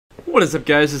What is up,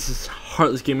 guys? This is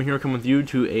Heartless Gamer here, coming with you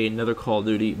to another Call of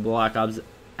Duty Black Ops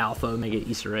Alpha Omega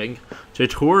Easter egg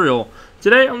tutorial.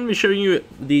 Today I'm going to be showing you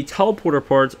the teleporter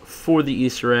parts for the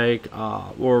Easter egg,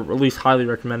 or at least highly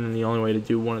recommending the only way to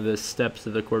do one of the steps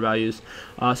of the core values.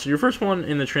 So your first one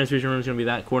in the transfusion room is going to be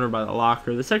that corner by the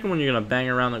locker. The second one you're going to bang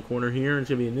around that corner here. It's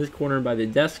going to be in this corner by the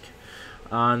desk.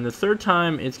 And the third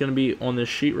time it's going to be on this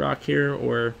sheetrock here,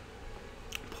 or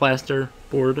plaster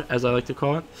board as I like to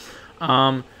call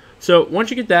it. So once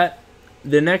you get that,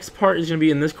 the next part is going to be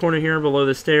in this corner here below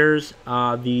the stairs.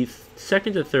 The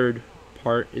second to third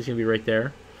part is going to be right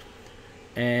there.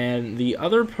 And the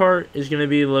other part is going to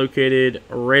be located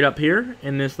right up here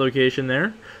in this location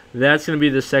there. That's going to be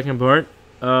the second part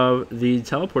of the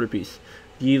teleporter piece.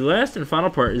 The last and final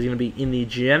part is going to be in the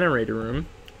generator room.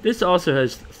 This also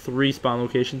has 3 spawn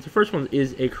locations. The first one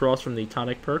is across from the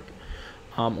tonic perk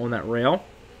on that rail.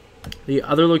 The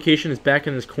other location is back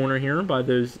in this corner here by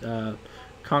those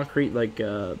concrete, like,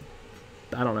 I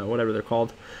don't know, whatever they're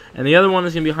called. And the other one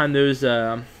is going to be behind those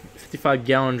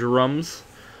 55-gallon drums.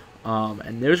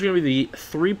 And those are going to be the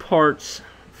 3 parts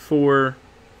for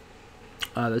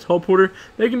the teleporter.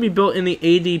 They can be built in the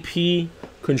ADP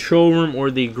control room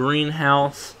or the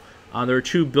greenhouse. There are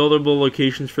 2 buildable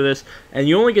locations for this. And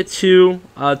you only get 2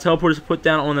 teleporters to put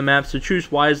down on the map, so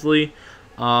choose wisely.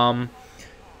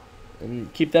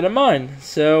 And keep that in mind.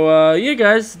 So, yeah,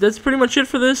 guys, that's pretty much it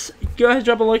for this. Go ahead,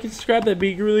 drop a like and subscribe. That'd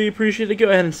be really appreciated. Go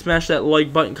ahead and smash that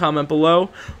like button, comment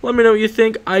below. Let me know what you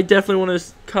think. I definitely want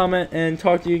to comment and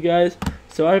talk to you guys.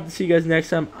 So I hope to see you guys next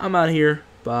time. I'm out of here.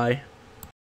 Bye.